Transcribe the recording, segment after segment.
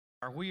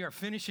We are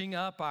finishing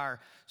up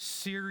our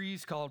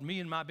series called Me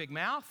and My Big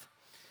Mouth.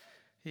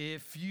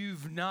 If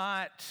you've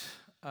not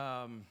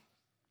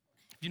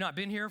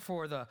been here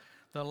for the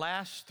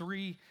last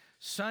 3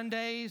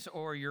 Sundays,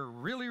 or you're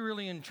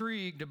really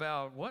intrigued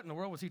about what in the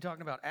world was he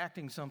talking about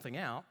acting something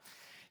out,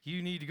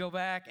 you need to go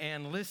back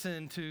and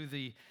listen to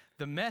the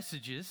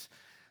messages.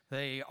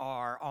 They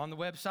are on the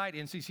website,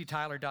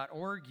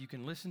 ncctyler.org. You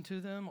can listen to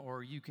them,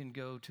 or you can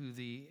go to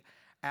the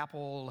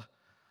Apple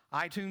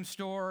iTunes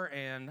store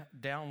and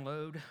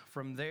download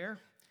from there.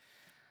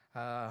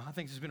 I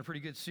think this has been a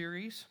pretty good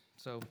series,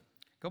 so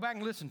go back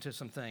and listen to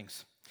some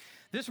things.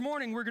 This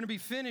morning we're going to be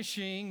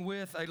finishing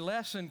with a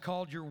lesson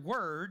called Your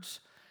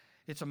Words.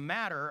 It's a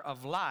matter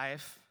of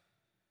life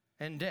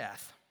and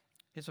death.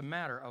 It's a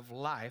matter of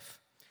life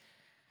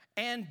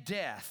and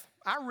death.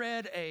 I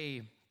read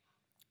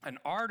an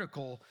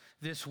article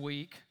this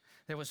week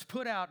that was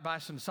put out by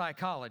some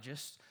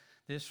psychologists.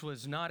 This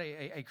was not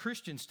a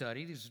Christian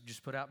study. This was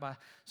just put out by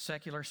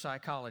secular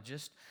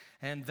psychologists.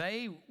 And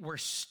they were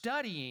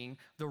studying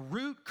the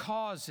root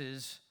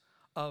causes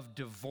of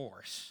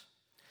divorce.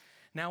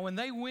 Now, when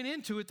they went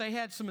into it, they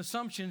had some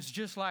assumptions,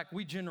 just like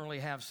we generally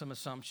have some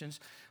assumptions.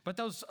 But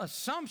those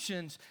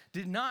assumptions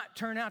did not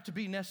turn out to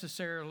be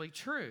necessarily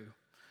true.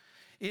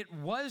 It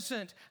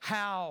wasn't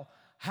how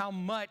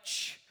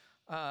much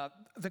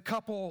the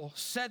couple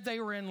said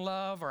they were in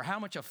love, or how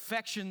much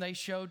affection they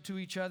showed to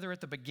each other at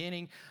the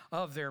beginning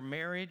of their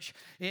marriage.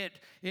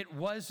 It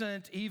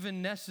wasn't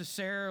even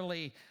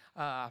necessarily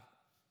how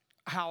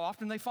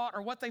often they fought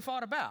or what they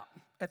fought about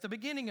at the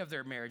beginning of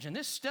their marriage. And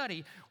this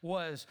study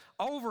was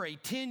over a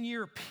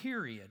 10-year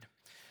period.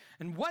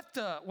 And what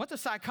the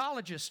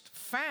psychologist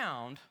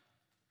found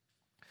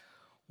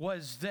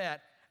was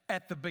that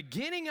at the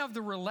beginning of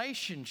the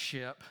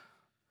relationship,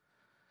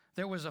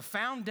 there was a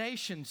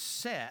foundation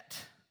set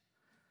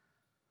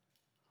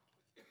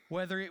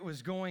whether it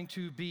was going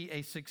to be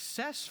a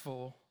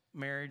successful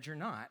marriage or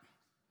not.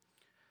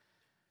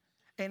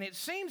 And it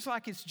seems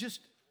like it's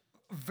just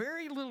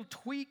very little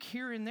tweak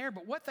here and there,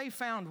 but what they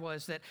found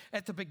was that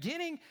at the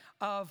beginning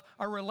of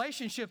a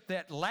relationship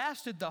that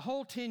lasted the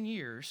whole 10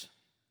 years,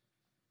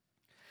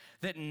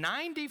 that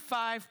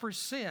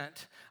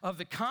 95% of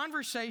the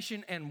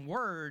conversation and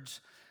words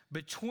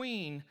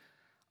between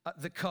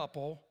the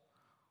couple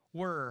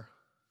were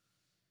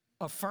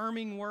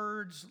affirming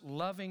words,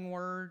 loving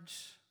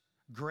words,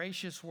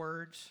 gracious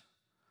words,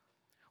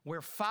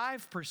 where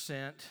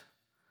 5%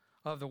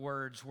 of the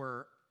words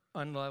were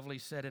unlovely,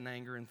 said in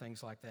anger, and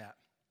things like that.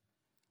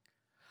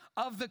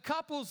 Of the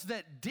couples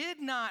that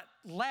did not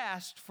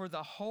last for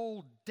the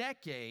whole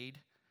decade,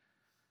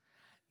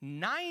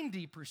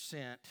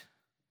 90%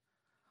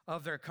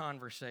 of their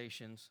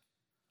conversations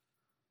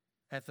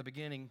at the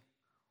beginning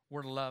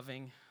were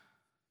loving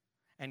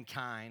and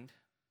kind,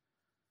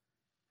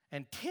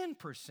 and 10%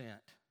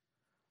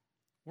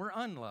 were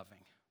unloving.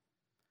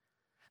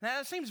 Now,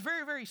 that seems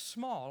very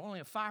small, only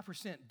a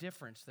 5%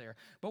 difference there.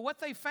 But what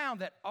they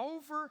found that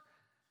over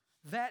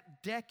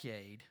that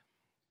decade,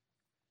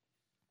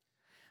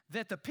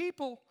 that the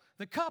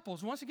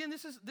couples, once again,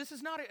 this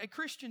is not a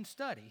Christian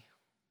study,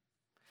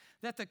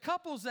 that the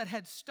couples that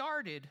had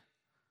started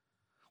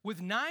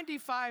with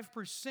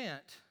 95%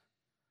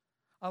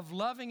 of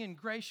loving and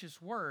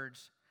gracious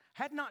words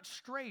had not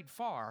strayed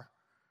far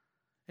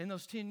in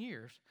those 10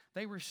 years.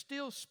 They were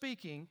still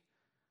speaking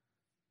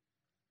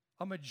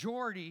a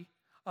majority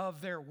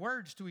of their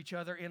words to each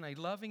other in a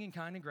loving and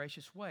kind and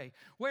gracious way.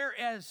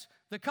 Whereas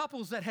the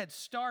couples that had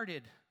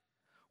started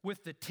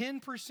with the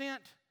 10%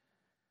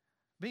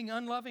 being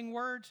unloving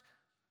words,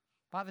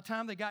 by the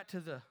time they got to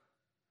the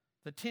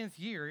 10th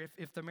year,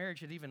 if the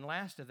marriage had even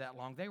lasted that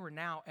long, they were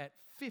now at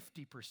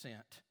 50%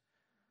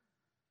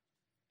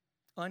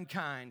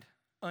 unkind,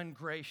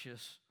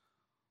 ungracious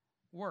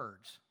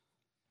words.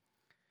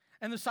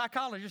 And the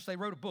psychologists, they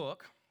wrote a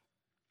book,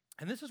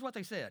 and this is what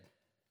they said.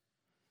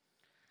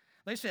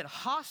 They said,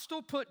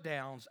 hostile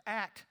put-downs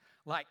act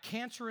like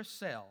cancerous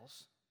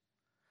cells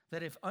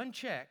that, if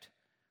unchecked,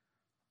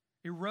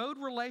 erode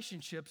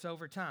relationships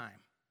over time.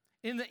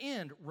 In the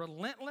end,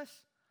 relentless,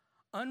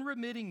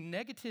 unremitting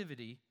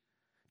negativity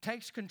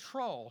takes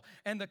control,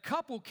 and the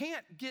couple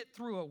can't get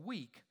through a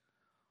week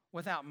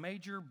without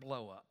major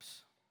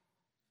blow-ups.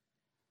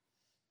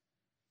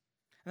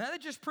 And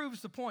that just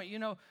proves the point. You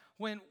know,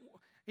 when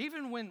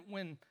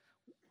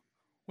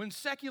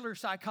secular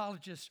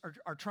psychologists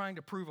are trying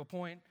to prove a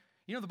point,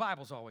 you know, the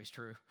Bible's always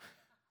true.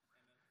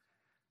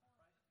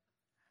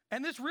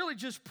 And this really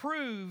just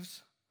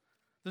proves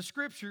the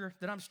scripture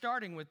that I'm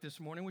starting with this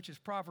morning, which is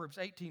Proverbs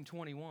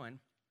 18:21. It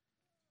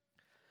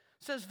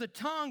says, the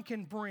tongue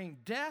can bring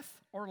death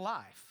or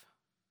life.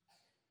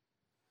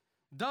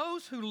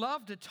 Those who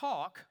love to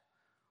talk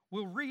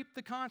will reap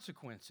the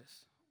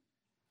consequences.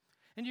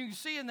 And you can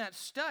see in that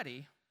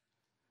study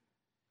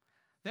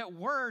that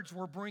words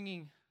were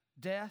bringing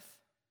death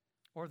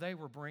or they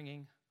were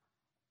bringing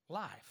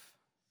life.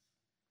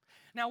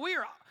 Now,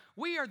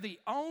 we are the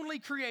only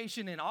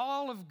creation in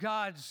all of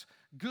God's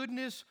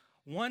goodness,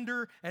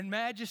 wonder, and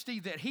majesty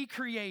that He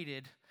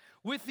created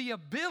with the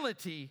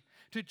ability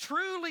to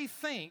truly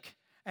think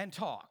and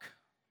talk.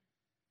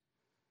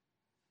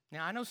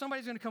 Now, I know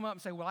somebody's going to come up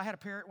and say, well, I had a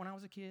parrot when I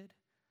was a kid,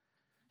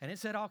 and it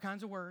said all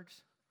kinds of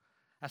words.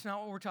 That's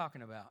not what we're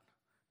talking about.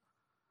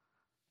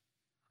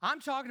 I'm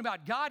talking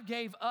about God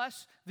gave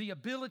us the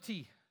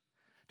ability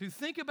to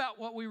think about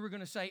what we were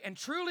going to say and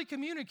truly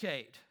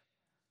communicate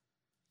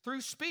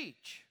through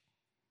speech.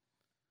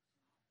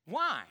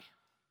 Why?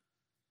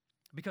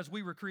 Because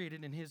we were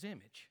created in His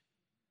image.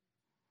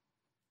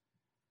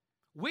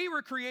 We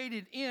were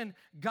created in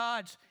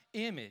God's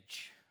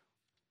image.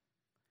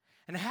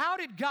 And how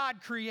did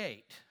God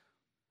create?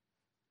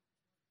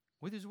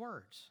 With His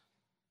words.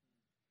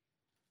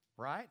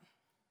 Right?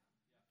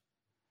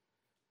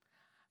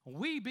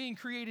 We, being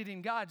created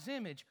in God's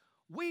image,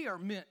 we are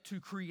meant to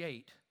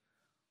create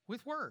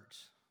with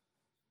words.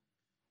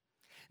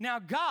 Now,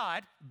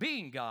 God,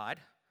 being God,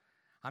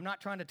 I'm not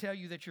trying to tell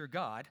you that you're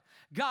God.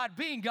 God,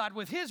 being God,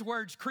 with His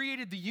words,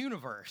 created the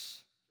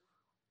universe.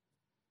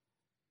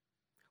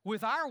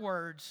 With our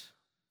words,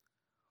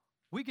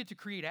 we get to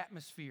create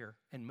atmosphere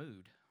and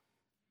mood.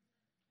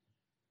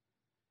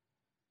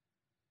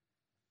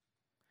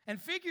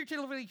 And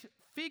figuratively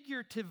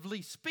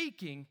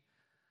speaking,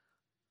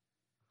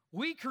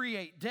 we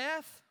create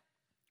death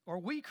or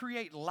we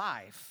create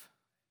life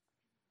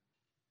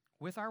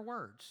with our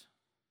words.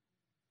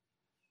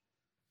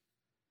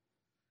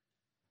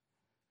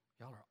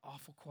 Y'all are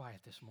awful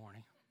quiet this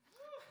morning.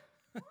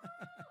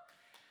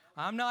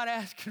 I'm not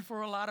asking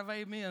for a lot of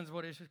amens,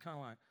 but it's just kind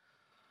of like,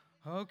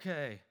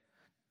 okay,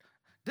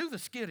 do the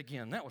skit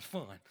again. That was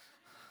fun.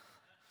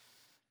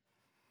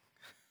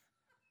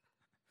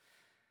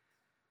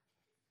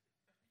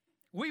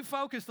 We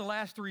focused the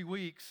last 3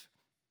 weeks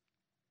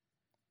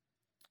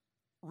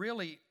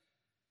really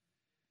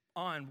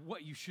on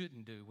what you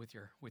shouldn't do with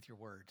your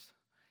words.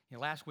 You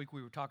know, last week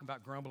we were talking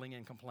about grumbling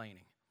and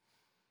complaining.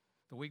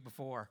 The week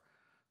before,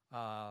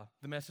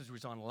 the message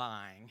was on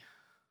lying.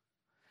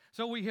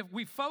 So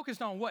we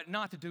focused on what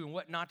not to do and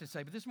what not to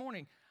say. But this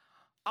morning,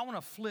 I want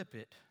to flip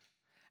it,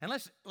 and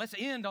let's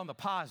end on the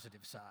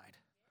positive side.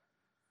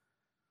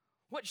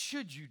 What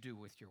should you do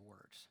with your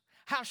words?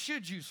 How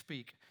should you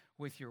speak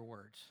with your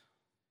words?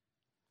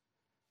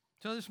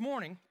 So this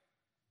morning,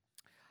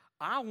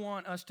 I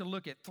want us to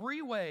look at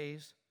 3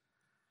 ways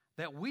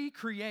that we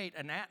create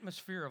an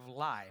atmosphere of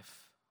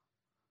life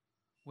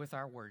with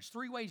our words.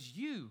 3 ways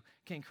you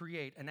can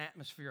create an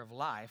atmosphere of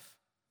life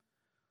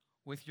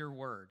with your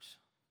words.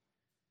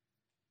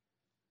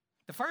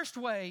 The first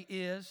way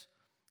is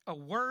a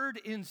word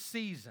in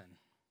season.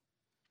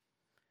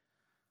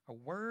 A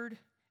word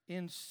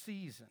in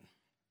season.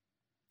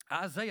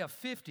 Isaiah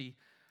 50,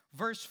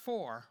 verse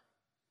 4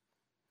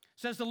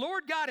 says, "The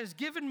Lord God has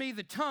given me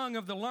the tongue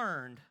of the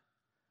learned."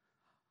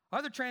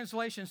 Other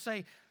translations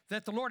say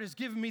that the Lord has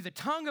given me the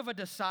tongue of a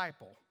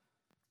disciple,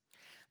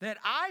 that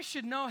I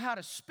should know how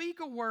to speak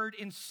a word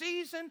in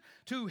season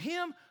to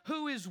him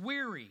who is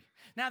weary.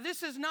 Now,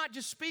 this is not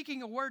just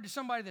speaking a word to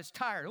somebody that's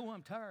tired. Oh,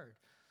 I'm tired.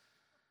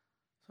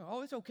 So,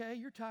 oh, it's okay.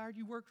 You're tired.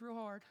 You worked real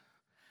hard.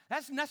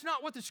 That's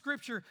not what the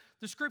scripture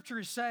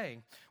is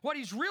saying. What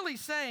he's really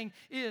saying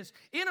is,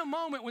 in a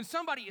moment when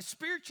somebody is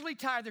spiritually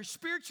tired, they're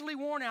spiritually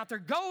worn out, they're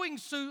going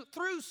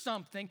through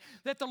something,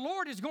 that the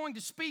Lord is going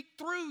to speak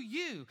through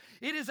you.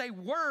 It is a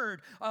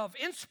word of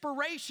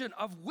inspiration,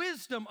 of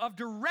wisdom, of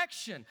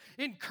direction,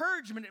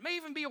 encouragement. It may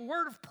even be a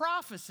word of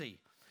prophecy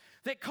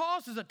that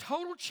causes a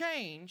total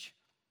change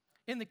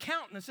in the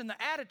countenance and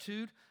the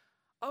attitude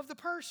of the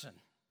person.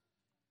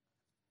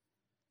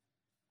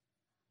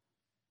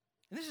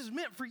 And this is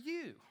meant for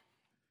you.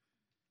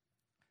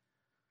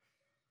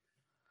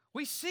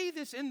 We see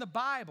this in the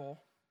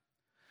Bible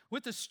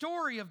with the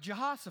story of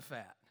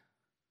Jehoshaphat.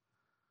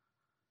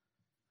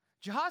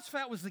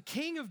 Jehoshaphat was the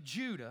king of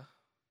Judah.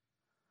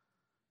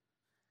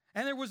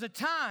 And there was a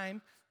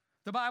time,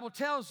 the Bible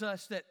tells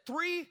us, that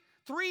three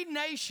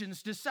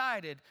nations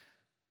decided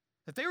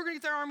that they were going to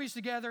get their armies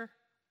together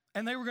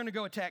and they were going to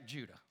go attack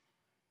Judah.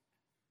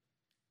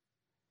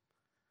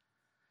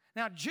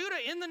 Now, Judah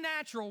in the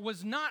natural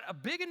was not a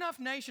big enough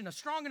nation, a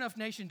strong enough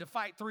nation to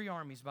fight 3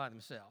 armies by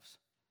themselves.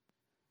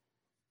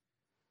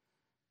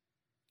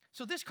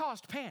 So this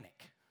caused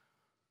panic.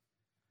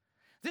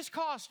 This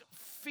caused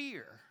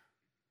fear.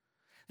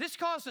 This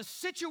caused a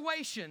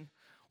situation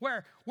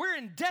where we're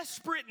in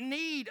desperate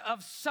need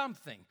of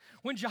something.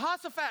 When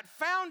Jehoshaphat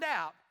found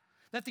out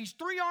that these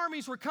 3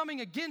 armies were coming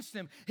against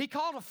him, he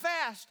called a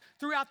fast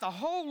throughout the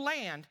whole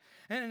land.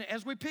 And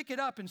as we pick it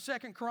up in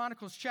 2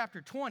 Chronicles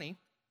chapter 20,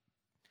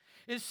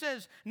 it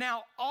says,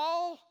 now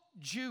all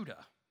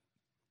Judah,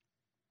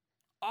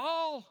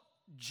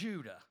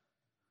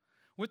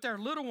 with their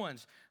little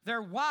ones,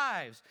 their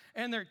wives,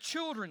 and their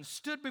children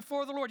stood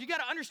before the Lord. You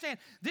got to understand,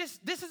 this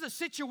is a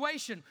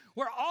situation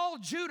where all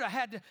Judah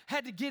had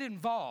to get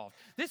involved.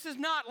 This is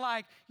not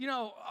like,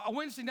 a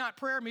Wednesday night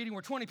prayer meeting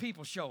where 20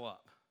 people show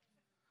up.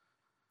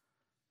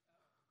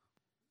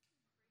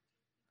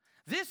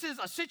 This is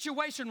a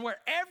situation where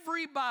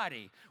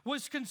everybody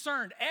was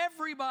concerned.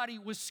 Everybody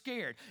was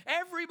scared.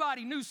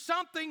 Everybody knew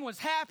something was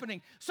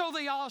happening, so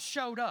they all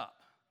showed up.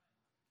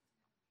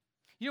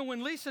 You know,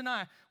 when Lisa and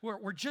I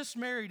were just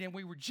married and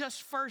we were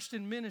just first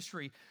in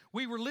ministry,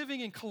 we were living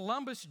in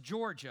Columbus,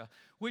 Georgia,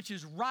 which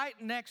is right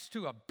next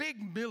to a big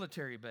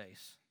military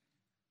base.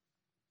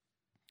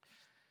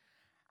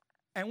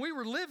 And we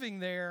were living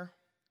there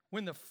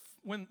when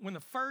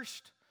the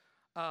first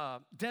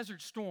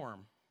Desert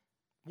Storm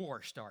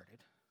war started.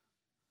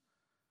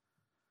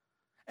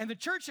 And the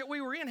church that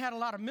we were in had a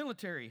lot of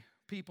military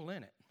people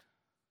in it.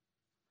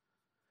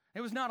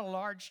 It was not a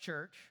large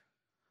church.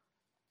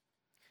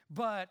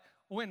 But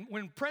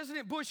when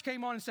President Bush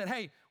came on and said,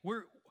 hey,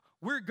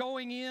 we're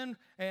going in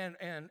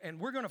and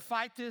we're going to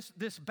fight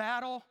this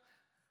battle,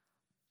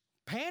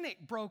 panic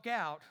broke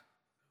out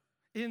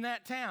in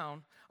that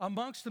town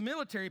amongst the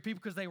military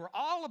people because they were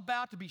all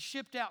about to be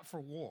shipped out for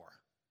war.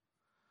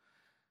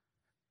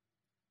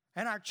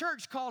 And our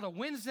church called a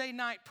Wednesday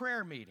night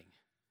prayer meeting.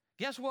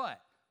 Guess what?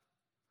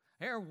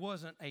 There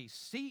wasn't a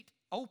seat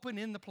open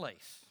in the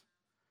place.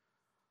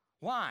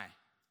 Why?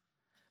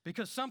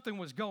 Because something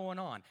was going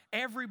on.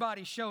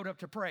 Everybody showed up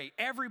to pray.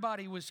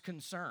 Everybody was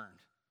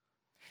concerned.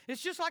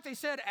 It's just like they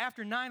said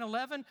after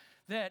 9/11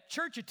 that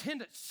church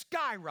attendance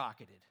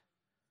skyrocketed.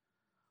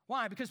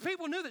 Why? Because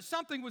people knew that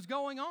something was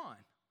going on.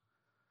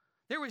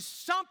 There was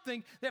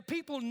something that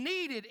people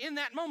needed in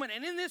that moment.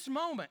 And in this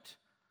moment,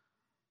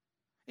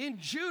 in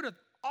Judah,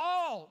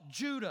 all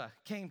Judah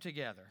came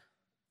together.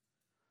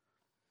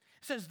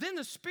 It says, then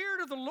the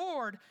Spirit of the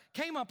Lord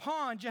came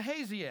upon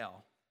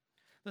Jahaziel,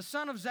 the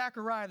son of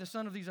Zechariah, the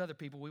son of these other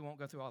people. We won't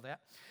go through all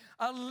that.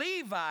 A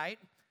Levite,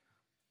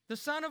 the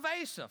son of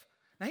Asaph.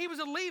 Now, he was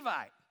a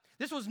Levite.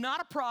 This was not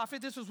a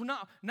prophet. This was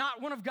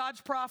not one of God's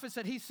prophets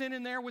that he sent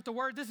in there with the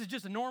word. This is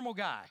just a normal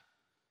guy.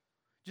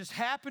 Just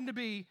happened to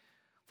be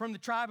from the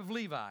tribe of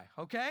Levi,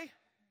 okay?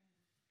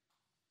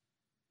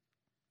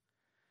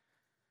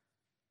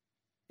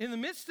 In the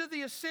midst of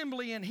the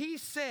assembly, and he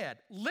said,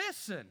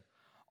 listen,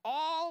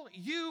 all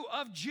you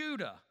of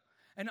Judah,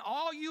 and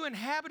all you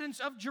inhabitants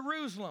of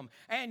Jerusalem,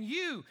 and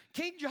you,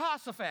 King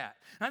Jehoshaphat.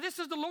 Now this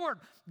is the Lord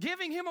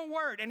giving him a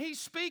word, and he's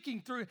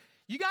speaking through.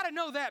 You got to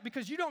know that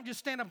because you don't just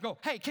stand up and go,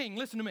 hey, King,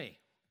 listen to me.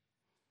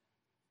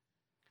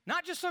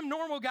 Not just some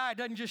normal guy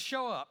doesn't just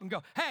show up and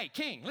go, hey,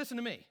 King, listen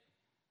to me.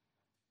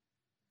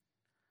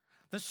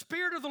 The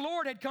Spirit of the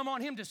Lord had come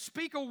on him to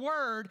speak a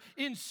word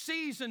in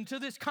season to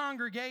this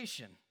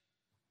congregation.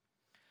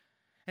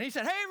 And he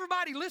said, hey,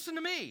 everybody, listen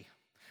to me.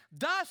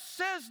 Thus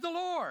says the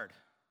Lord,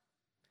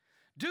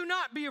 do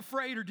not be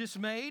afraid or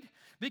dismayed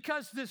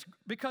because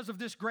of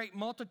this great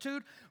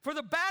multitude, for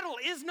the battle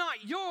is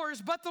not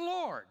yours, but the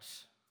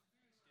Lord's.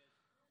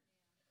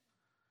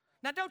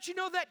 Now, don't you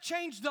know that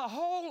changed the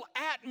whole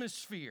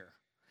atmosphere?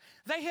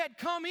 They had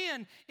come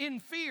in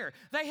fear.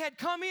 They had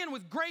come in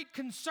with great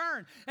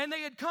concern, and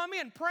they had come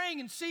in praying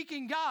and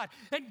seeking God,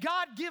 and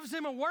God gives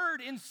them a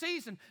word in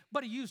season,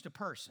 but he used a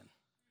person.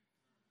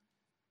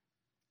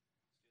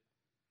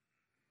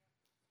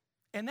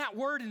 And that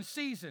word in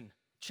season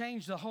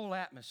changed the whole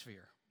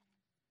atmosphere.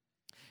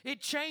 It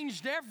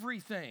changed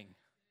everything.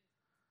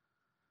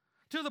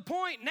 To the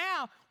point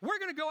now, we're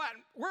going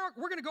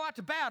to go out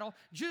to battle.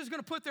 Judah's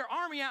going to put their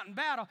army out in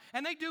battle,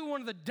 and they do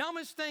one of the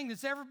dumbest things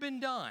that's ever been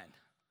done.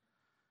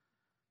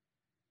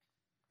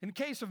 In the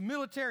case of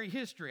military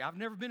history, I've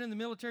never been in the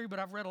military, but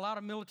I've read a lot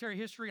of military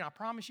history, and I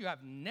promise you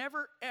I've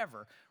never,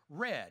 ever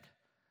read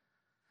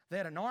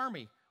that an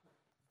army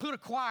put a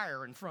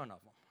choir in front of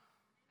them.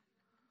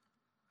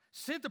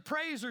 Sent the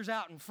praisers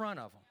out in front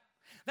of them.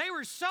 They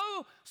were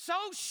so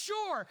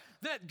sure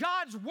that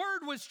God's word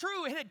was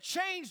true. It had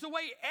changed the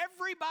way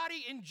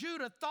everybody in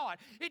Judah thought.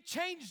 It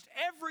changed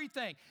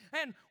everything.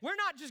 And we're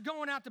not just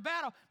going out to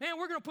battle. Man,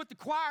 we're going to put the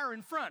choir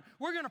in front.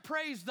 We're going to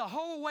praise the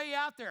whole way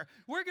out there.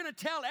 We're going to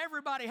tell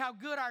everybody how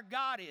good our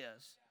God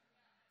is.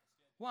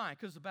 Why?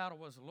 Because the battle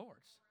was the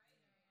Lord's.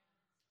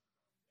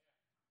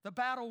 The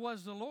battle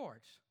was the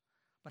Lord's.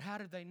 But how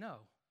did they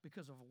know?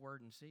 Because of a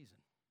word in season.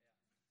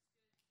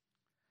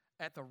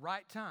 At the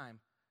right time,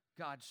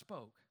 God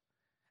spoke,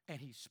 and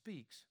he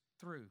speaks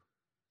through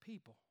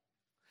people.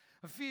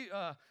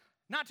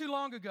 Not too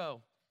long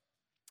ago,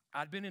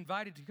 I'd been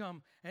invited to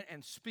come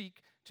and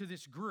speak to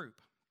this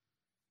group.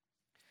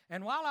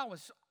 And while I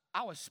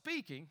was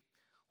speaking,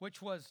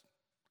 which was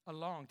a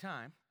long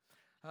time,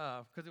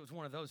 because it was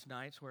one of those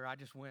nights where I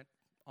just went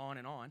on,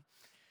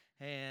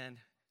 and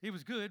it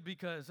was good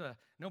because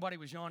nobody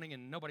was yawning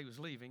and nobody was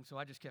leaving, so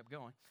I just kept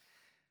going.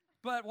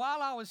 But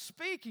while I was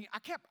speaking, I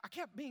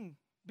kept being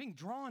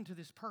drawn to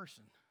this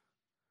person.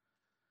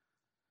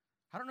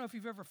 I don't know if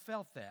you've ever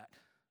felt that.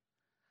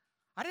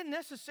 I didn't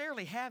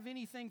necessarily have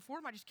anything for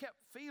him. I just kept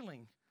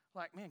feeling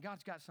like, man,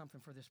 God's got something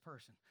for this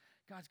person.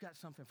 God's got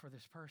something for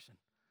this person.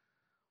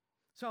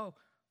 So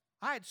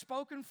I had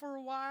spoken for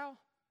a while.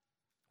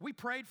 We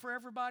prayed for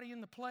everybody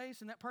in the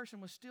place, and that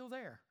person was still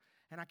there.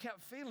 And I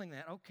kept feeling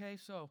that. Okay,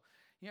 so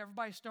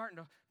everybody's starting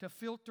to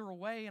filter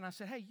away, and I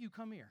said, hey, you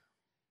come here.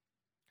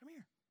 Come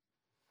here.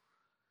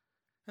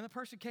 And the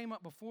person came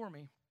up before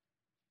me.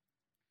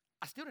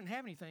 I still didn't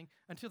have anything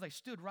until they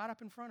stood right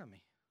up in front of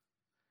me.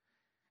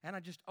 And I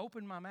just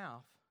opened my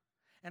mouth,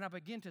 and I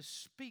began to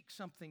speak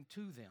something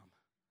to them.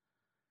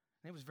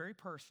 And it was very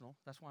personal.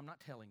 That's why I'm not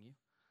telling you.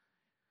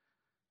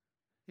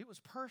 It was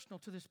personal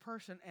to this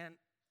person,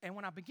 and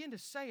when I began to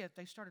say it,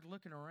 they started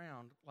looking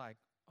around like,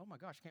 oh my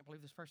gosh, I can't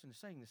believe this person is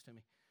saying this to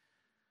me.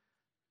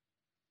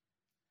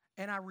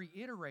 And I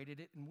reiterated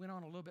it and went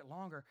on a little bit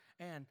longer,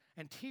 and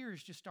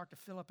tears just start to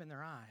fill up in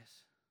their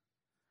eyes.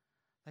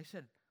 They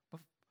said,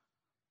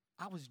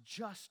 I was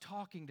just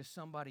talking to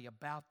somebody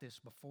about this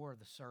before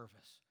the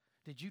service.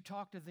 Did you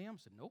talk to them?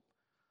 I said, nope.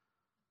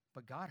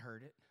 But God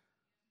heard it.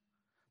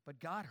 But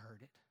God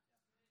heard it.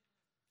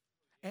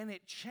 And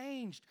it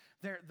changed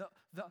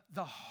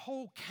the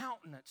whole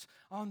countenance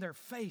on their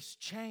face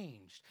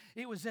changed.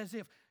 It was as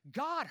if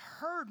God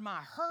heard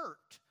my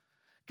hurt.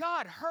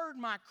 God heard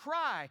my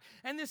cry.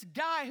 And this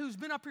guy who's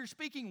been up here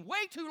speaking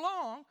way too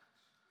long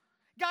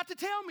got to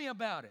tell me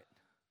about it.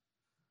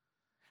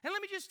 And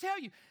let me just tell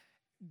you,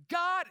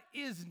 God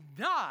is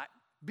not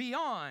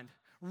beyond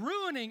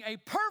ruining a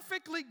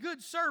perfectly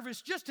good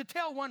service just to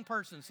tell one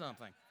person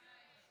something.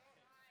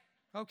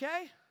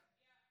 Okay?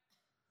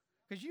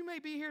 Because you may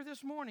be here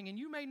this morning and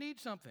you may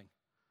need something.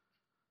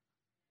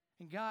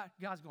 And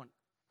God's going,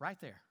 right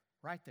there,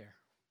 right there.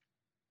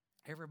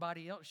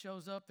 Everybody else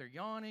shows up, they're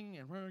yawning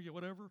and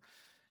whatever,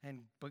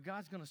 but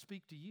God's going to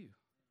speak to you.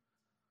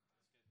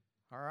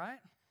 All right?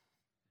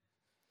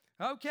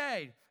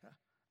 Okay.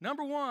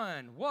 Number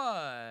one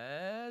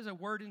was a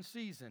word in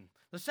season.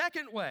 The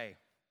second way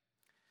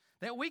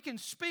that we can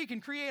speak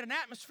and create an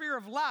atmosphere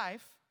of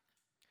life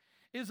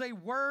is a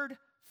word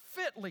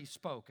fitly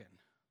spoken.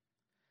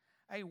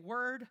 A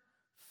word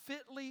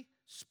fitly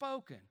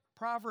spoken.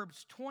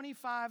 Proverbs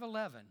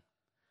 25:11.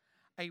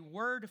 A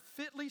word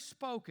fitly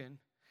spoken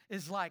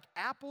is like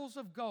apples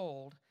of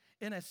gold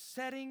in a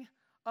setting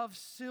of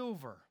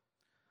silver.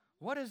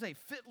 What is a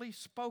fitly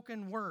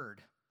spoken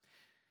word?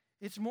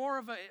 It's more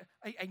of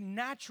a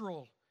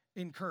natural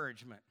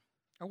encouragement,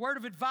 a word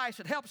of advice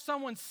that helps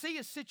someone see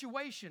a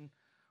situation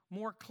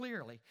more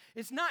clearly.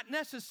 It's not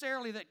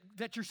necessarily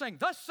that you're saying,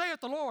 thus saith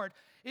the Lord.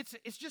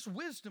 It's just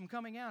wisdom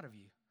coming out of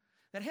you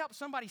that helps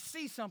somebody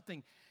see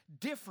something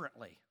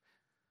differently.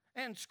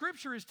 And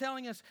Scripture is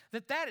telling us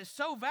that is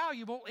so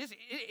valuable.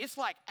 It's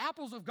like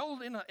apples of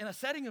gold in a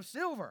setting of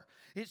silver.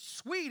 It's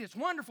sweet, it's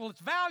wonderful, it's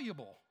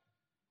valuable.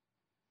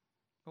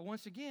 But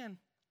once again,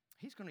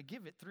 He's going to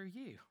give it through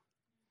you.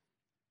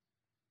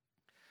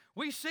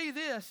 We see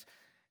this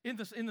in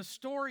the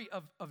story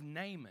of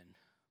Naaman,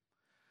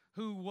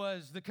 who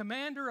was the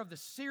commander of the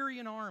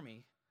Syrian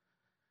army,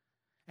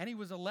 and he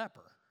was a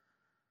leper.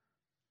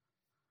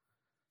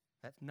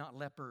 That's not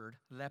leopard,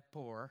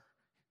 lepor.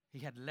 He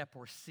had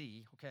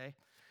leprosy, okay?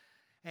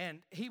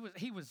 And he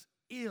was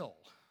ill.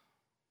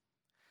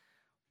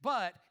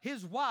 But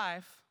his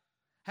wife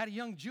had a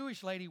young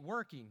Jewish lady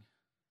working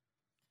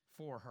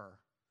for her.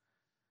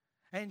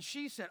 And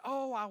she said,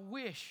 oh, I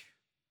wish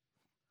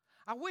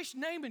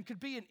Naaman could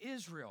be in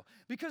Israel,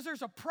 because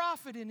there's a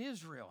prophet in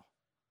Israel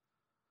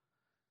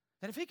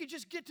that if he could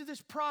just get to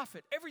this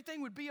prophet,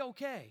 everything would be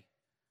okay.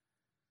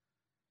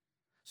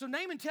 So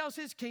Naaman tells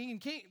his king,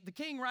 and the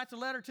king writes a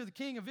letter to the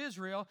king of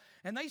Israel,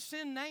 and they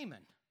send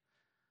Naaman.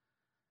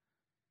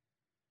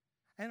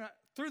 And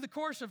through the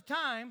course of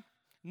time,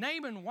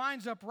 Naaman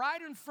winds up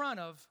right in front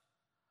of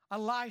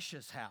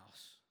Elisha's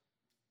house.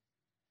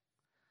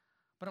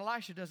 But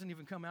Elisha doesn't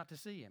even come out to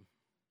see him.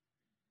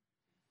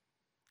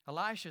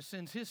 Elisha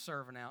sends his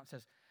servant out and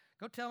says,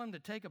 go tell him to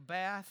take a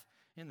bath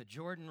in the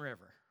Jordan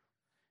River.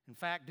 In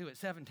fact, do it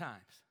 7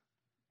 times.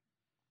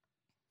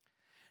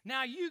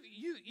 Now,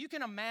 you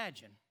can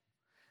imagine,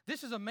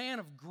 this is a man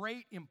of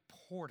great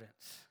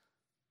importance.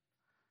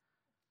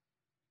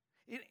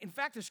 In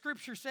fact, the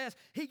Scripture says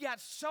he got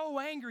so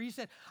angry, he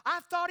said, I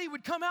thought he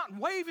would come out and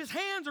wave his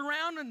hands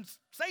around and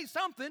say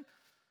something,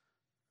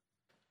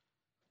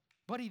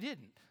 but he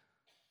didn't.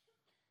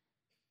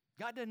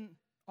 God doesn't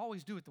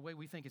always do it the way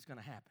we think it's going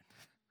to happen.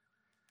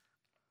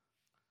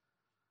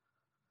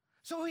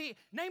 So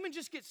Naaman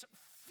just gets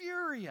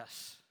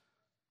furious.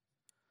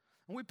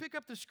 When we pick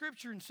up the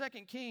Scripture in 2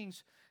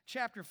 Kings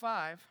chapter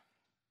 5,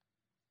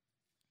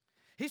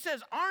 he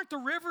says, aren't the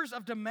rivers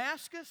of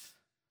Damascus,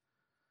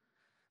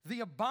 the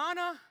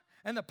Abana,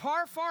 and the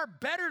Parfar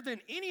better than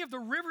any of the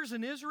rivers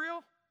in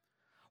Israel?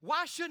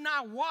 Why shouldn't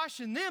I wash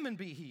in them and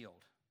be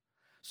healed?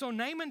 So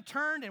Naaman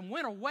turned and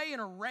went away in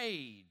a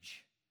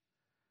rage.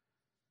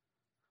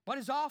 But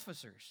his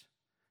officers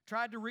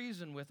tried to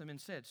reason with him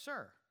and said,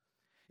 sir,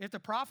 if the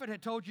prophet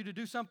had told you to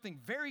do something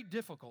very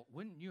difficult,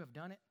 wouldn't you have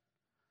done it?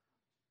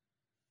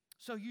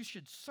 So you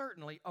should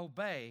certainly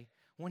obey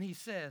when he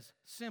says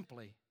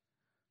simply,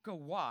 go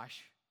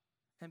wash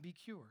and be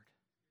cured.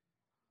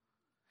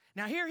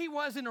 Now here he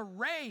was in a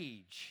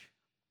rage,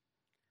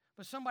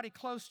 but somebody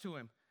close to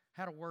him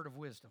had a word of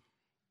wisdom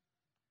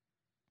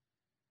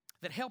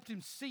that helped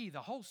him see the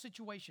whole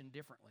situation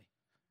differently.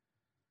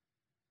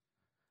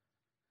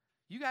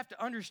 You have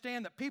to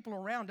understand that people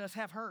around us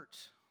have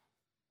hurts.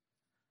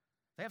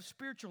 They have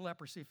spiritual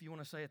leprosy, if you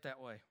want to say it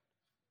that way.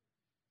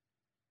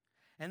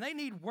 And they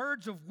need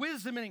words of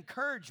wisdom and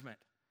encouragement,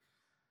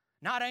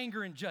 not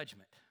anger and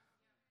judgment.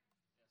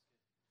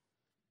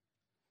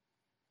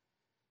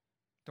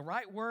 The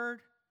right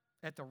word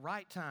at the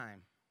right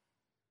time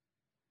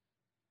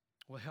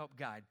will help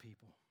guide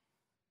people.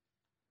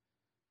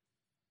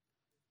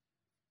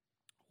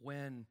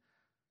 When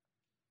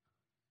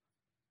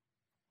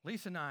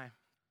Lisa and I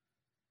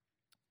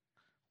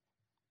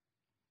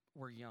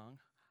were young,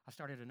 I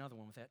started another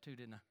one with that too,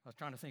 didn't I? I was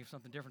trying to think of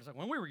something different. It's like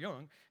when we were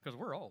young, because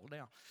we're old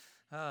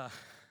now.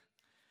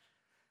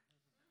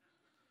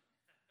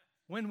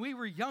 When we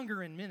were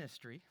younger in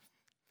ministry,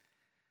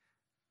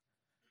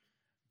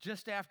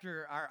 just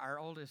after our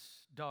oldest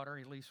daughter,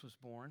 Elise, was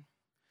born,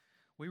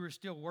 we were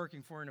still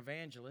working for an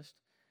evangelist,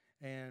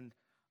 and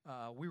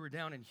we were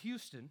down in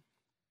Houston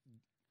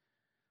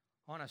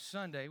on a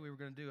Sunday. We were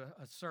going to do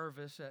a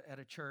service at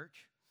a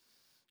church,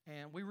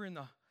 and we were in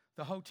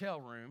the hotel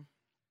room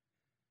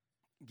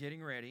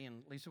getting ready,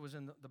 and Lisa was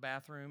in the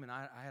bathroom, and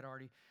I had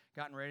already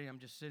gotten ready. I'm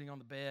just sitting on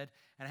the bed,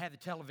 and I had the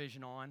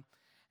television on,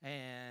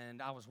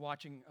 and I was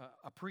watching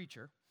a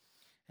preacher,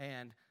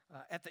 and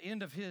at the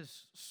end of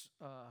his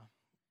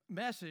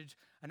message,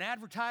 an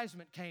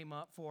advertisement came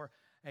up for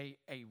a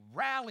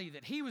rally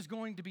that he was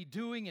going to be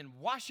doing in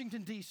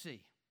Washington,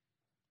 D.C.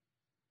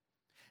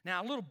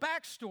 Now, a little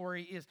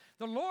backstory is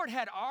the Lord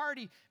had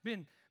already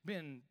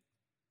been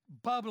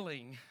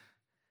bubbling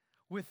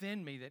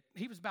within me that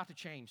he was about to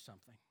change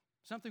something.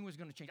 Something was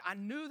going to change. I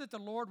knew that the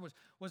Lord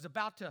was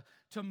about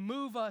to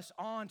move us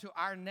on to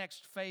our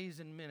next phase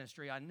in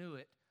ministry. I knew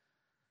it.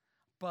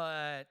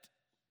 But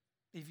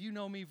if you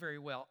know me very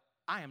well,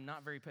 I am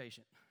not very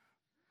patient.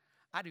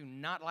 I do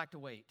not like to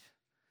wait.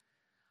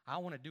 I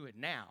want to do it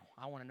now.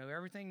 I want to know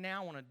everything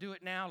now. I want to do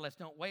it now. Let's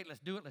don't wait.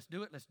 Let's do it. Let's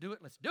do it. Let's do it.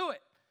 Let's do it.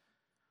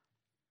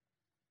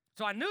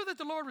 So I knew that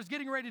the Lord was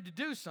getting ready to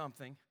do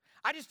something.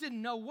 I just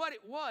didn't know what it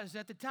was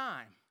at the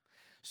time.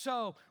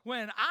 So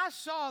when I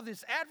saw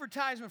this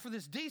advertisement for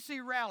this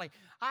D.C. rally,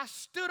 I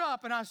stood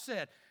up and I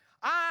said,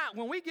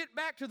 when we get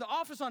back to the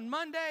office on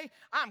Monday,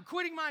 I'm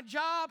quitting my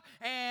job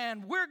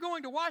and we're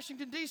going to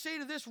Washington, D.C.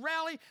 to this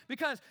rally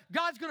because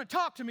God's going to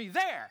talk to me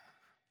there.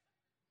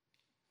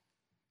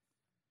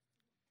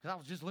 Because I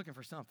was just looking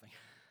for something.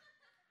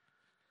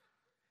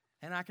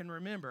 And I can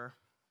remember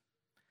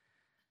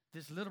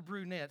this little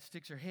brunette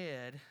sticks her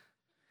head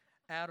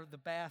out of the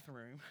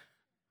bathroom,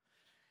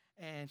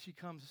 and she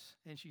comes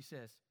and she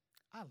says,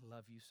 I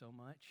love you so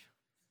much.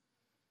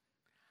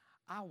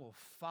 I will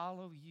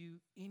follow you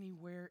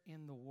anywhere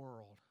in the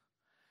world.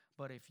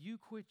 But if you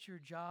quit your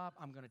job,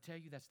 I'm going to tell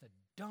you that's the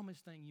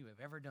dumbest thing you have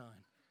ever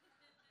done.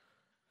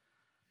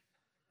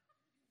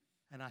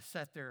 And I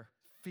sat there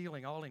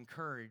feeling all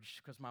encouraged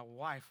because my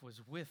wife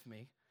was with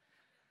me.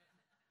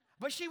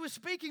 But she was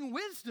speaking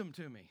wisdom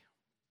to me.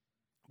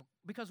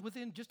 Because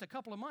within just a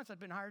couple of months, I'd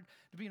been hired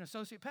to be an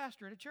associate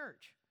pastor at a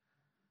church.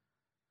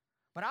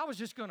 But I was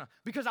just going to,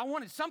 because I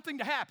wanted something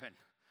to happen,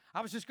 I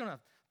was just going to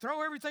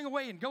throw everything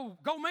away and go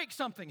make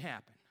something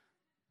happen.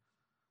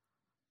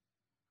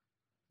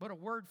 But a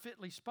word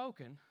fitly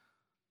spoken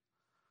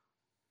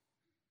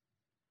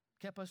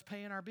kept us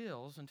paying our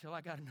bills until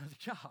I got another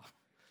job.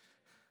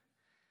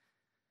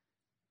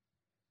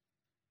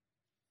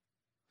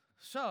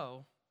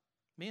 So,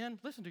 men,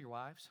 listen to your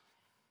wives.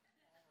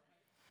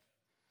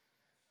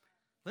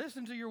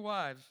 Listen to your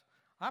wives.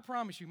 I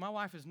promise you, my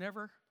wife has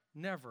never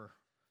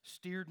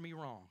steered me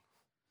wrong.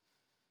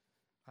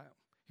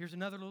 Here's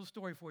another little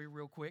story for you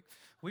real quick.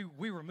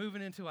 We were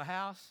moving into a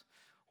house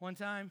one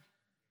time,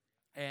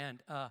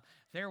 and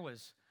there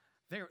was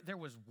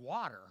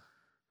water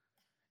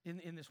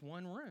in this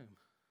one room.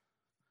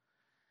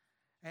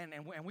 And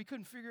we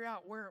couldn't figure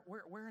out where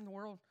in the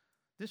world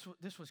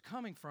this was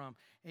coming from.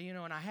 And,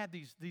 and I had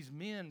these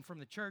men from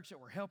the church that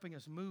were helping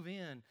us move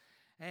in.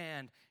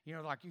 And,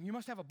 like, you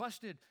must have a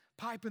busted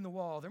pipe in the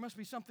wall. There must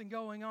be something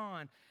going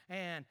on.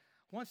 And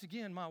once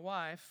again, my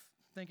wife,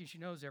 thinking she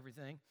knows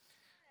everything,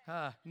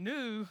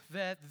 knew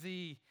that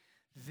the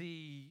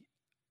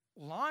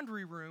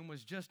laundry room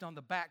was just on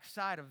the back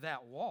side of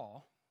that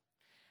wall.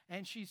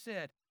 And she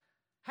said,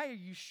 hey, are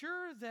you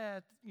sure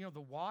that,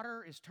 the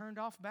water is turned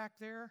off back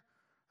there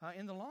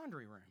in the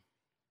laundry room?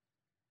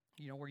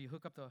 Where you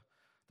hook up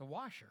the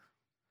washer.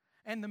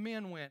 And the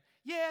men went,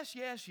 yes,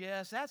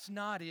 that's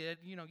not it.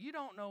 You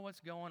don't know what's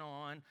going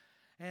on.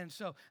 And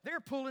so they're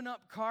pulling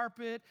up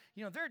carpet.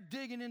 They're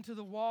digging into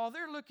the wall.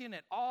 They're looking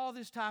at all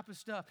this type of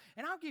stuff.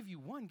 And I'll give you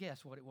one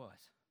guess what it was.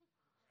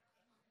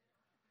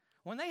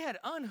 When they had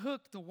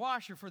unhooked the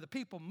washer for the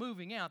people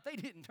moving out, they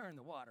didn't turn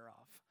the water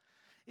off.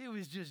 It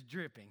was just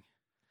dripping.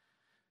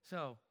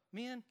 So,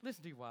 men,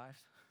 listen to your wives.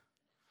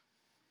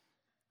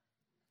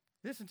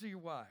 Listen to your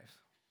wives.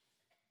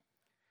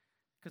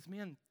 Because,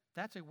 men,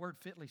 that's a word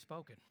fitly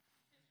spoken.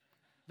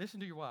 Listen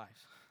to your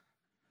wives.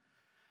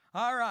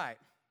 All right.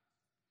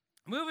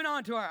 Moving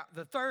on to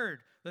the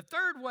third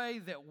way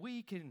that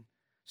we can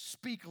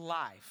speak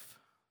life.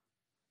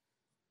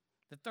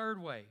 The third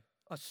way,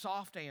 a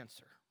soft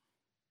answer.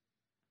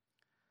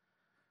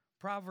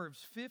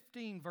 Proverbs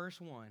 15, verse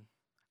 1.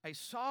 A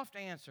soft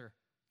answer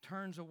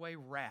turns away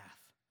wrath,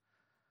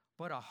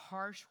 but a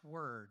harsh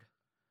word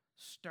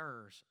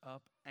stirs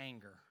up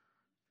anger.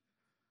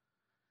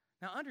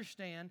 Now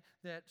understand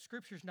that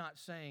Scripture's not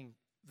saying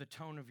the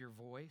tone of your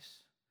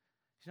voice.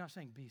 He's not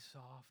saying be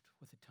soft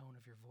with the tone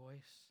of your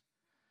voice.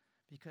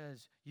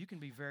 Because you can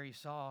be very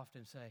soft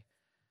and say,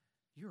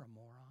 you're a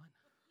moron.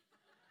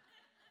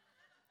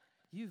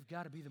 You've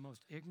got to be the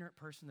most ignorant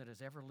person that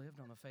has ever lived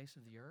on the face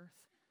of the earth.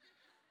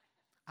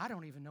 I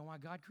don't even know why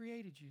God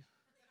created you.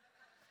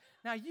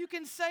 Now, you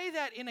can say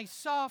that in a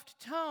soft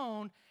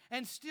tone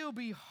and still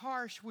be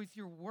harsh with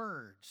your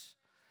words.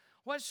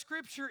 What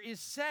Scripture is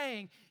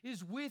saying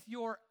is with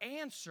your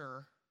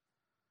answer,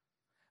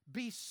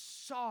 be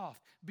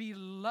soft, be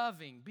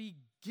loving, be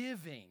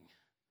giving,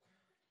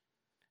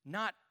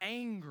 not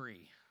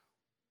angry.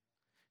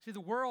 See, the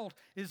world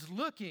is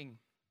looking,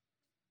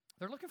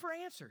 they're looking for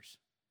answers.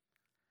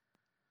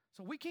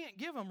 So we can't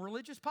give them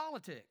religious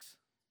politics.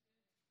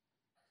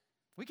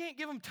 We can't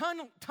give them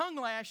tongue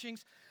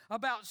lashings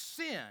about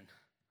sin.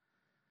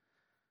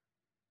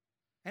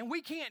 And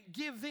we can't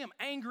give them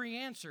angry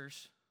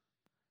answers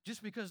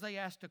just because they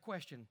asked a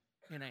question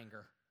in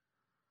anger.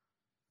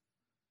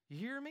 You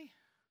hear me?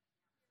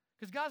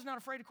 Because God's not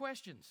afraid of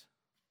questions.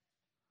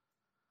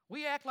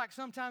 We act like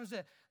sometimes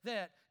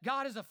that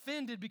God is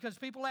offended because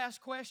people ask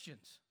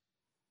questions.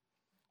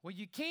 Well,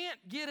 you can't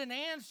get an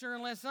answer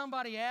unless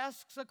somebody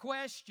asks a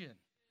question.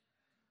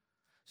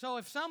 So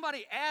if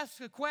somebody asks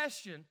a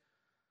question,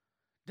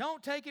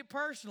 don't take it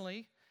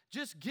personally.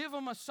 Just give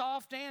them a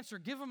soft answer.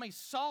 Give them a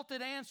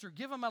salted answer.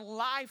 Give them a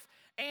life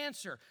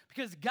answer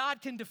because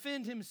God can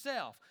defend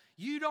himself.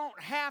 You don't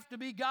have to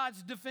be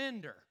God's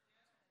defender.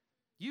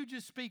 You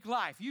just speak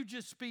life. You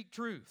just speak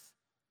truth.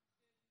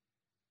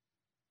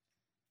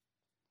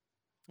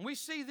 We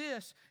see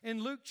this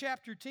in Luke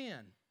chapter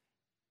 10.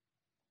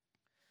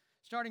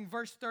 Starting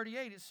verse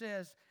 38, it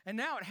says, "And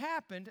now it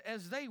happened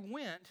as they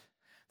went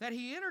that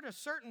he entered a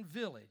certain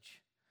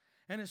village,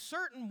 and a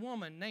certain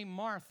woman named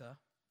Martha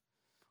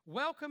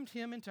welcomed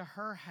him into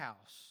her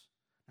house."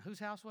 Now, whose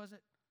house was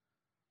it?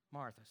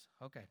 Martha's.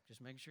 Okay,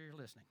 just making sure you're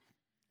listening.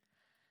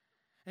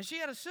 "And she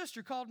had a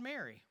sister called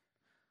Mary,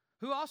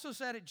 who also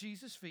sat at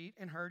Jesus' feet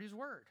and heard his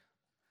word.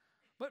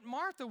 But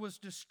Martha was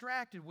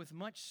distracted with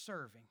much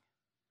serving.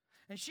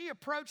 And she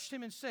approached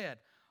him and said,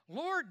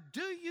 'Lord,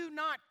 do you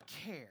not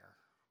care?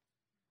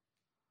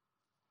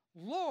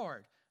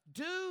 Lord,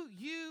 do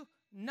you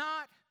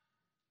not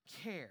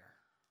care?'"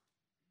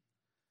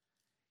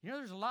 You know,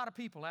 there's a lot of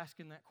people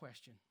asking that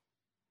question.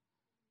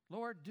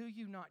 Lord, do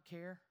you not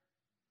care?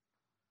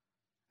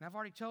 And I've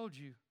already told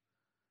you,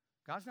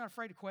 God's not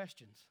afraid of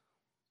questions.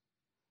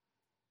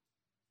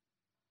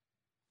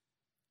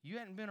 You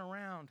hadn't been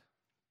around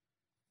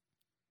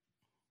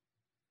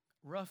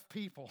rough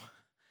people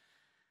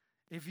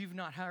if you've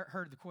not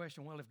heard the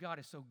question, well, if God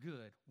is so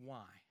good,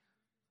 why?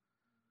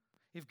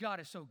 If God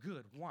is so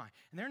good, why?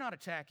 And they're not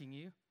attacking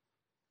you.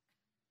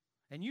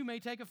 And you may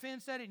take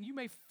offense at it, and you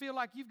may feel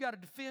like you've got to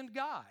defend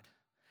God.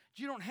 But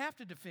you don't have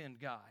to defend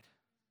God.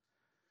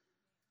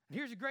 And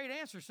here's a great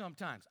answer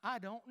sometimes. I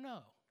don't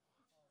know.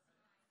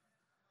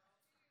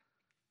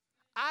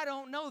 I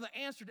don't know the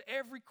answer to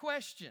every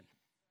question.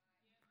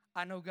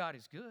 I know God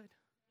is good.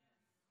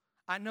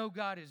 I know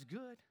God is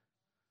good.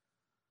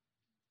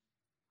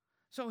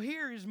 So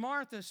here is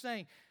Martha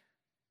saying,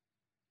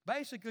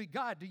 basically,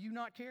 God, do you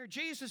not care?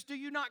 Jesus, do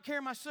you not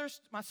care? My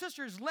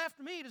sister has left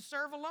me to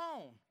serve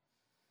alone.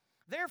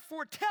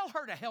 Therefore, tell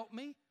her to help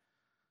me.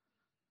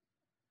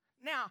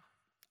 Now,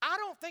 I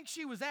don't think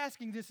she was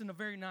asking this in a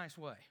very nice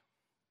way.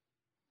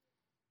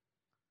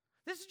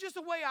 This is just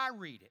the way I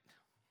read it.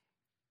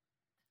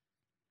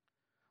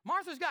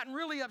 Martha's gotten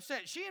really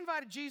upset. She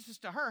invited Jesus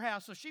to her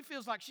house, so she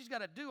feels like she's got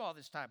to do all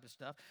this type of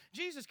stuff.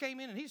 Jesus came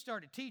in and he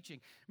started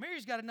teaching.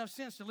 Mary's got enough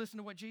sense to listen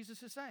to what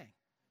Jesus is saying.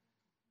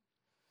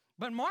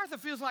 But Martha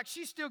feels like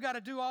she's still got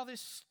to do all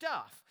this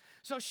stuff.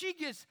 So she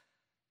gets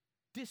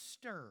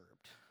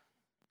disturbed.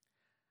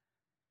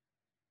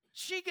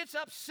 She gets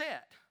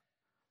upset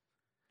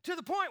to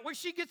the point where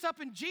she gets up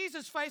in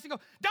Jesus' face and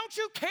goes, "Don't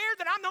you care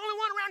that I'm the only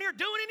one around here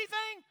doing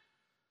anything?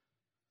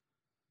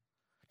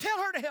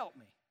 Tell her to help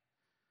me."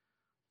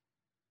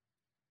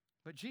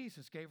 But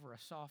Jesus gave her a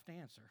soft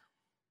answer.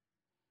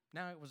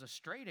 Now, it was a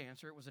straight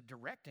answer. It was a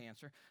direct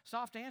answer.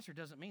 Soft answer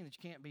doesn't mean that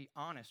you can't be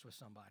honest with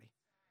somebody.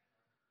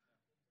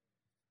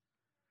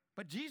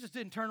 But Jesus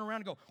didn't turn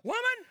around and go,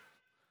 "Woman,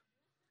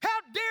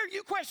 how dare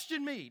you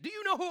question me? Do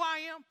you know who I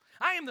am?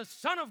 I am the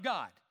Son of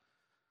God."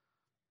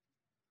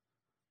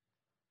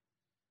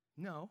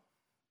 No,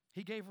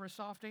 he gave her a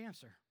soft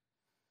answer.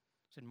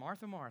 He said,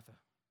 "Martha, Martha,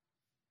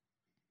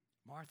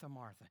 Martha,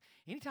 Martha."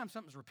 Anytime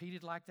something's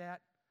repeated like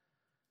that,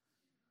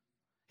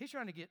 he's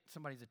trying to get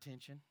somebody's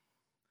attention.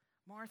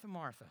 "Martha,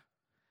 Martha,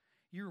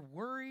 you're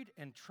worried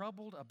and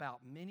troubled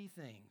about many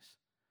things,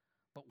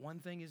 but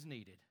one thing is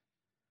needed.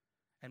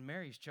 And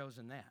Mary's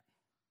chosen that."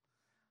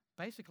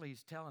 Basically,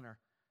 he's telling her,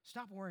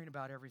 stop worrying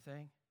about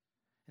everything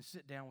and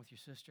sit down with your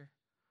sister.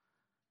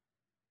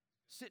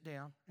 Sit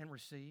down and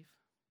receive.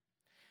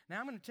 Now,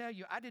 I'm going to tell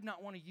you, I did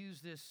not want to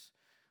use this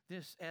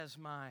as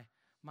my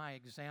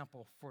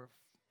example for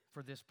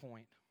this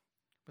point.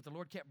 But the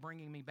Lord kept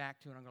bringing me back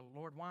to it. And I go,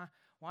 Lord,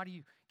 why do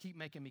you keep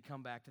making me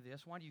come back to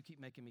this? Why do you keep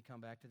making me come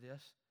back to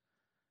this?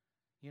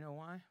 You know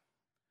why?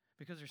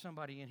 Because there's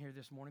somebody in here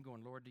this morning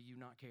going, Lord, do you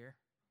not care?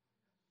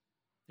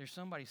 There's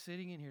somebody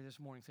sitting in here this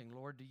morning saying,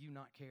 Lord, do you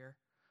not care?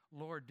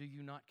 Lord, do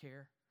you not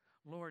care?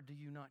 Lord, do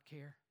you not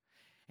care?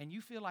 And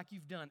you feel like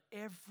you've done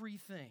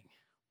everything.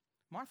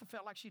 Martha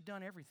felt like she'd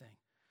done everything.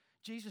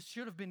 Jesus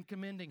should have been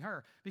commending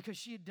her because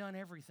she had done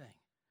everything.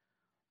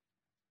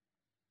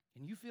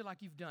 And you feel like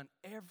you've done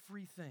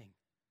everything,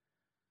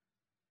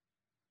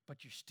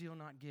 but you're still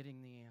not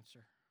getting the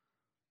answer.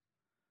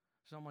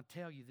 So I'm going to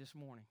tell you this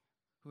morning,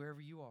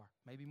 whoever you are,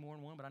 maybe more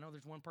than one, but I know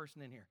there's one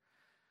person in here.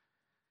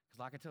 Because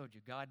like I told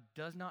you, God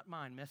does not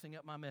mind messing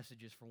up my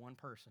messages for one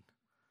person.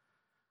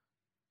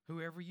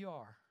 Whoever you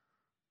are,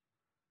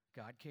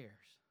 God cares.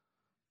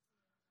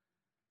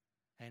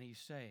 And He's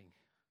saying,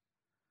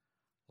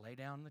 lay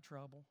down the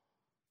trouble,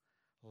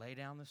 lay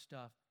down the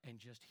stuff, and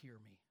just hear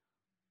me.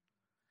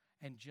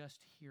 And just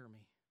hear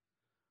me.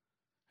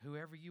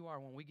 Whoever you are,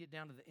 when we get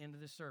down to the end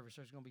of this service,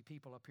 there's going to be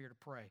people up here to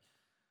pray.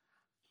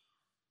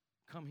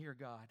 Come hear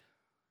God.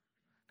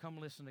 Come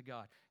listen to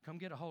God. Come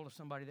get a hold of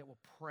somebody that will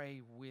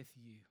pray with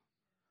you.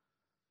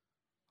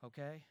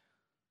 Okay?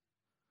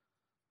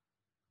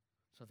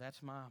 So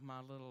that's my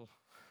little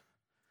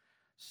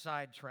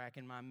sidetrack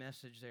in my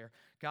message there.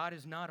 God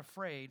is not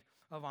afraid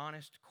of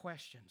honest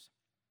questions.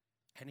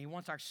 And He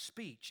wants our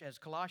speech, as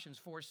Colossians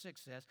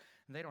 4:6 says,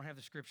 and they don't have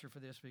the scripture for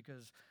this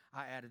because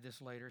I added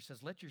this later. It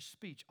says, let your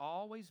speech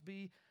always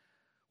be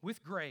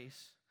with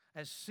grace,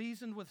 as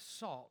seasoned with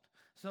salt,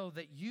 so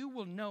that you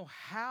will know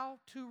how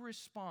to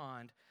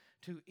respond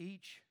to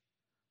each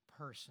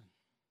person.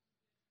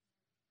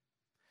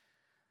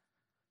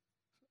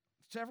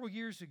 Several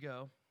years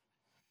ago,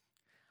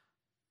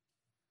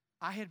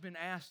 I had been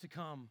asked to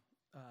come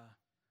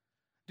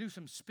do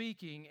some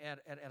speaking at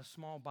a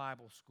small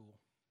Bible school.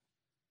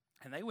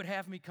 And they would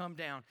have me come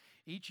down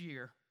each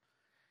year,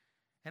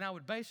 and I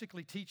would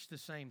basically teach the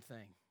same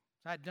thing.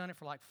 So I'd done it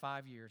for like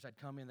 5 years. I'd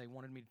come in, they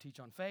wanted me to teach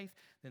on faith,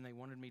 then they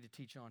wanted me to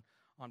teach on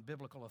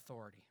biblical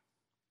authority.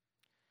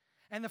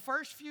 And the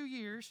first few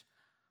years,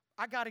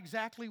 I got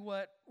exactly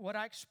what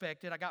I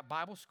expected. I got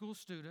Bible school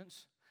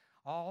students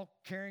all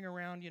carrying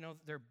around,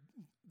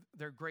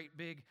 their great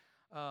big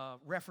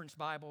reference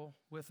Bible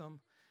with them,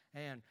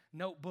 and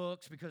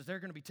notebooks because they're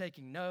going to be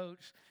taking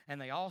notes,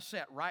 and they all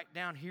sat right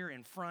down here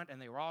in front,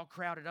 and they were all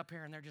crowded up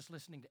here, and they're just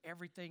listening to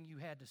everything you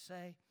had to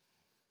say,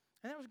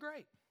 and that was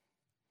great.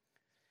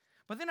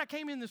 But then I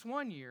came in this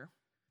one year,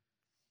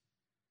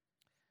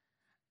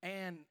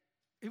 and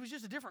it was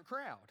just a different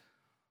crowd.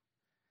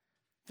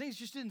 Things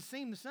just didn't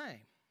seem the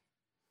same.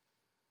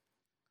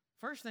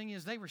 First thing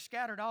is they were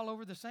scattered all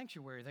over the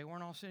sanctuary. They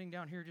weren't all sitting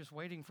down here just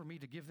waiting for me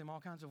to give them all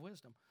kinds of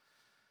wisdom.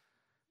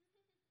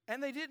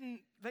 And they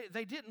didn't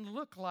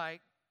look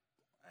like,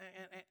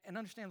 and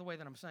understand the way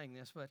that I'm saying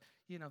this, but,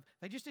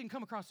 they just didn't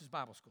come across as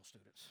Bible school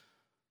students.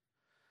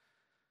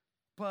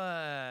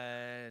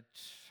 But,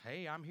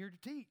 hey, I'm here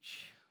to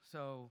teach.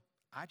 So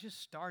I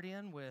just start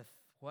in with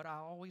what I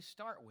always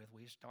start with.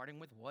 We're starting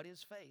with what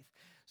is faith.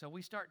 So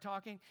we start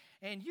talking,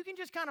 and you can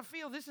just kind of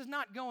feel this is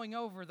not going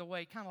over the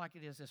way, kind of like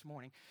it is this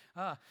morning.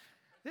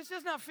 This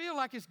does not feel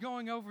like it's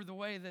going over the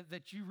way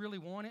that you really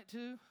want it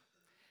to.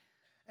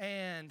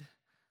 And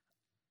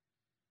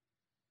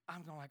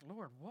I'm going like,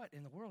 Lord, what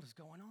in the world is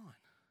going on?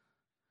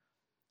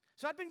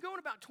 So I'd been going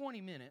about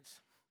 20 minutes,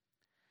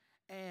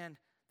 and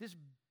this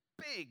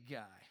big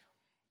guy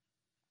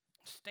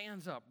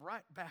stands up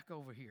right back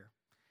over here.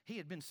 He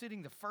had been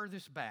sitting the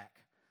furthest back.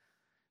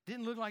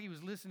 Didn't look like he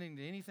was listening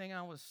to anything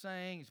I was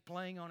saying. He's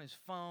playing on his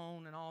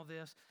phone and all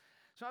this.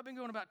 So I've been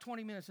going about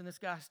 20 minutes, and this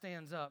guy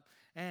stands up,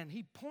 and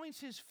he points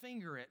his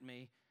finger at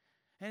me,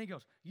 and he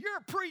goes,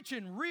 "You're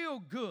preaching real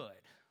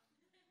good,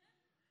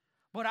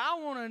 but I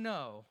want to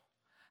know,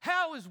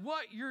 how is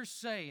what you're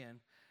saying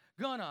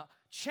going to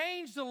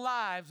change the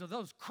lives of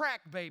those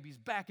crack babies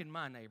back in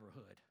my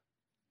neighborhood?"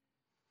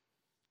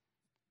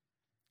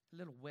 A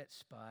little wet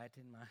spot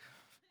in my...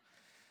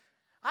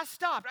 I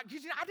stopped.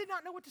 I did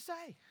not know what to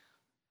say.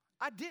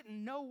 I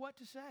didn't know what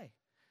to say.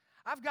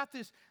 I've got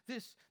this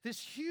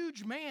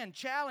huge man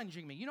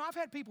challenging me. I've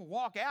had people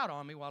walk out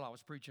on me while I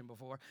was preaching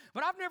before,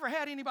 but I've never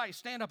had anybody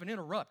stand up and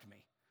interrupt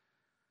me.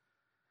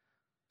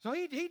 So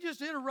he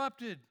just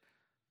interrupted.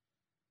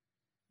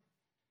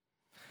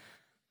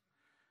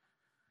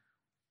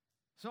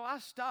 So I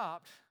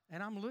stopped,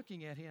 and I'm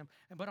looking at him,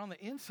 but on the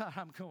inside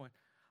I'm going,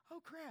 oh,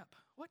 crap,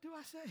 what do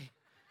I say?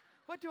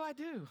 What do I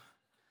do?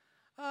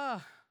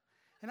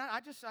 And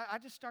I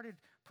just started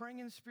praying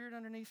in the Spirit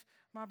underneath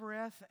my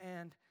breath,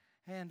 and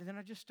then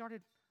I just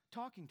started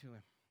talking to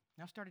him.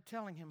 And I started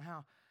telling him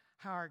how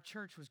our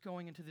church was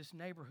going into this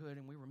neighborhood,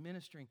 and we were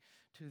ministering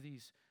to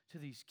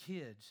these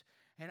kids.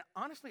 And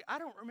honestly, I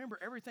don't remember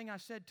everything I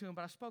said to him,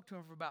 but I spoke to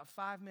him for about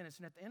 5 minutes,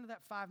 and at the end of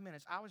that 5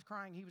 minutes, I was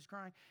crying, he was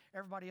crying,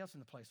 everybody else in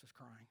the place was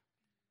crying.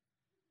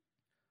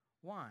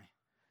 Why?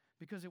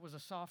 Because it was a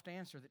soft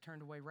answer that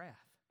turned away wrath.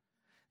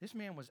 This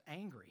man was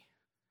angry.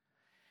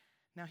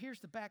 Now, here's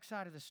the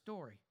backside of the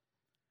story.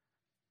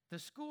 the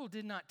school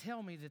did not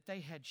tell me that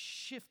they had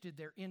shifted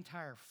their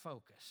entire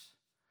focus.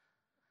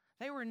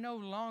 They were no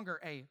longer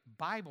a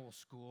Bible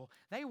school.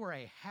 They were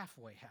a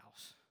halfway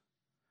house.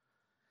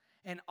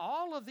 And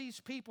all of these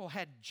people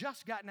had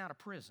just gotten out of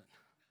prison.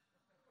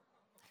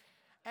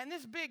 And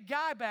this big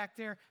guy back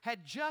there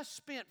had just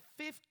spent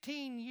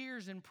 15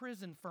 years in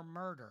prison for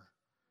murder.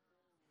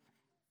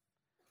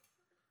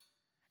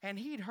 And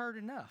he'd heard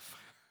enough.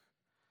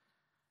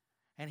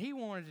 And he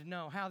wanted to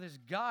know how this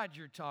God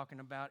you're talking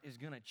about is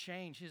going to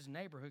change his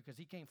neighborhood, because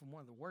he came from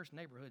one of the worst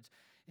neighborhoods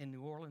in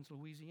New Orleans,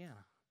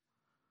 Louisiana.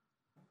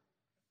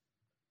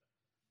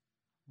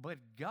 But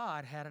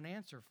God had an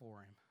answer for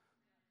him.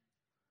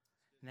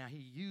 Now, he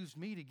used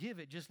me to give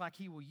it, just like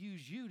he will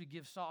use you to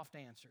give soft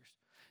answers.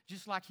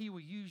 Just like he will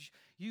use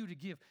you to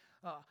give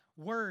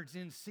words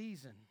in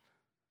season.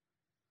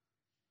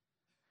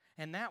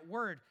 And that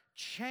word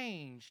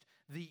changed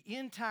the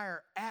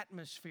entire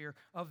atmosphere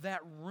of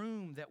that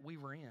room that we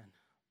were in.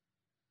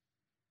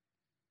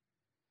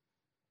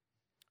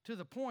 To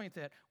the point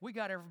that we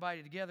got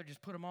everybody together,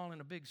 just put them all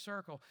in a big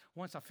circle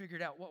once I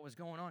figured out what was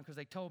going on, because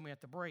they told me at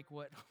the break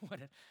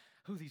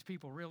who these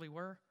people really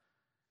were.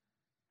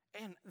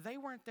 And they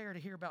weren't there to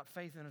hear about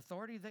faith and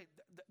authority.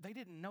 They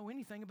didn't know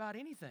anything about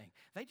anything.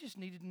 They just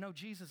needed to know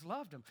Jesus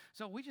loved them.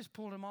 So we just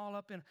pulled them all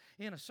up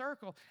in a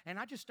circle, and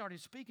I just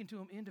started speaking to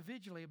them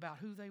individually about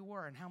who they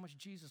were and how much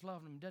Jesus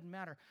loved them. It doesn't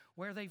matter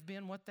where they've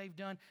been, what they've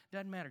done.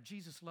 Doesn't matter.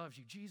 Jesus loves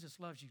you. Jesus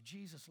loves you.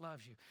 Jesus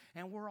loves you.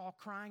 And we're all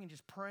crying and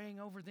just praying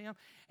over them.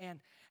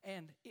 And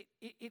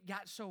it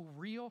got so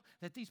real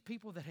that these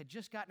people that had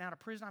just gotten out of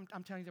prison,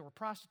 I'm telling you, there were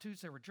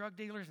prostitutes, there were drug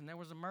dealers, and there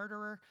was a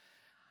murderer.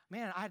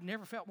 Man, I'd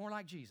never felt more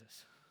like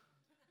Jesus.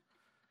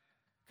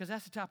 Because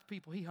that's the type of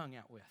people he hung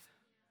out with.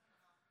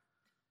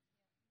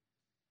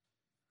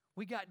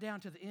 We got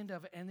down to the end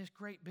of it, and this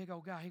great big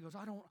old guy, he goes,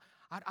 I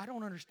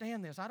don't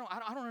understand this. I don't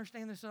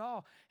understand this at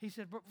all. He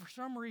said, but for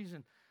some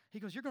reason, he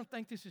goes, you're going to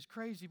think this is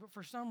crazy, but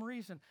for some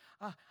reason,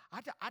 I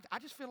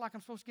just feel like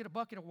I'm supposed to get a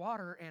bucket of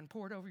water and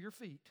pour it over your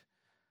feet.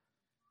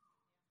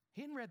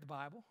 He hadn't read the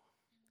Bible.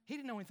 He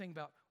didn't know anything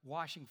about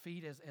washing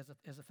feet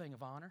as a thing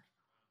of honor.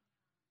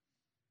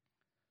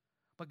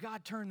 But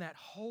God turned that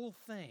whole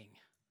thing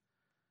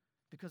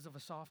because of a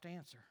soft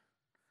answer.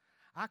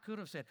 I could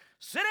have said,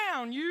 sit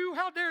down, you.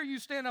 How dare you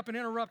stand up and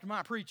interrupt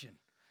my preaching?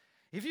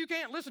 If you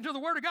can't listen to the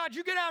word of God,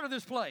 you get out of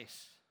this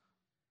place.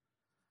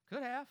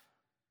 Could have.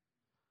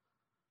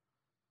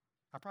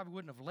 I probably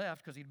wouldn't have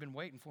left because he'd been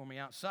waiting for me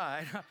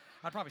outside.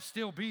 I'd probably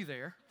still be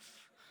there.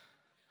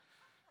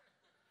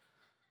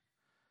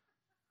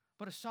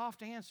 But a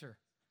soft answer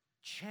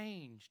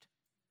changed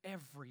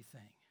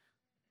everything.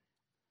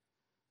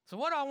 So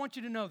what do I want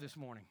you to know this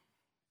morning?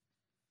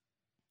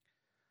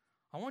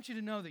 I want you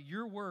to know that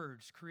your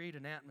words create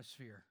an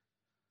atmosphere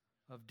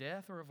of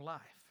death or of life.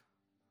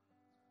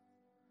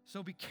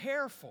 So be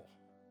careful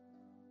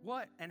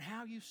what and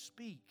how you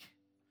speak.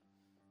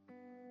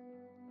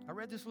 I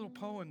read this little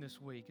poem this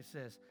week. It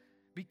says,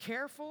 be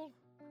careful,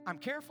 I'm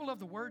careful of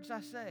the words I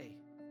say,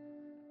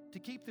 to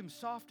keep them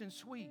soft and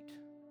sweet.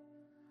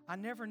 I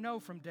never know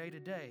from day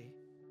to day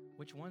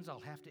which ones I'll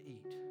have to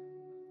eat.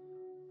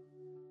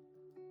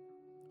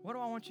 What do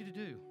I want you to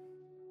do?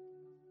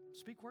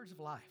 Speak words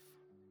of life.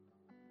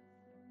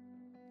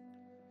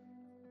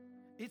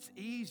 It's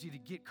easy to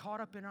get caught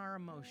up in our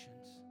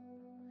emotions.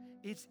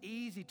 It's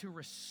easy to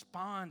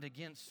respond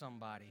against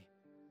somebody,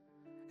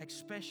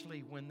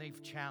 especially when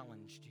they've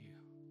challenged you.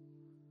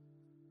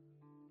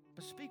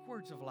 But speak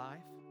words of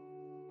life.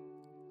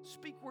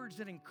 Speak words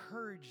that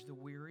encourage the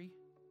weary,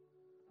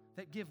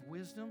 that give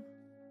wisdom,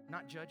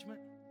 not judgment.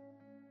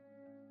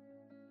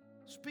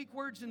 Speak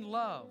words in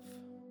love.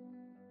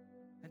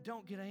 And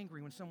don't get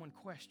angry when someone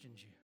questions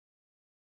you.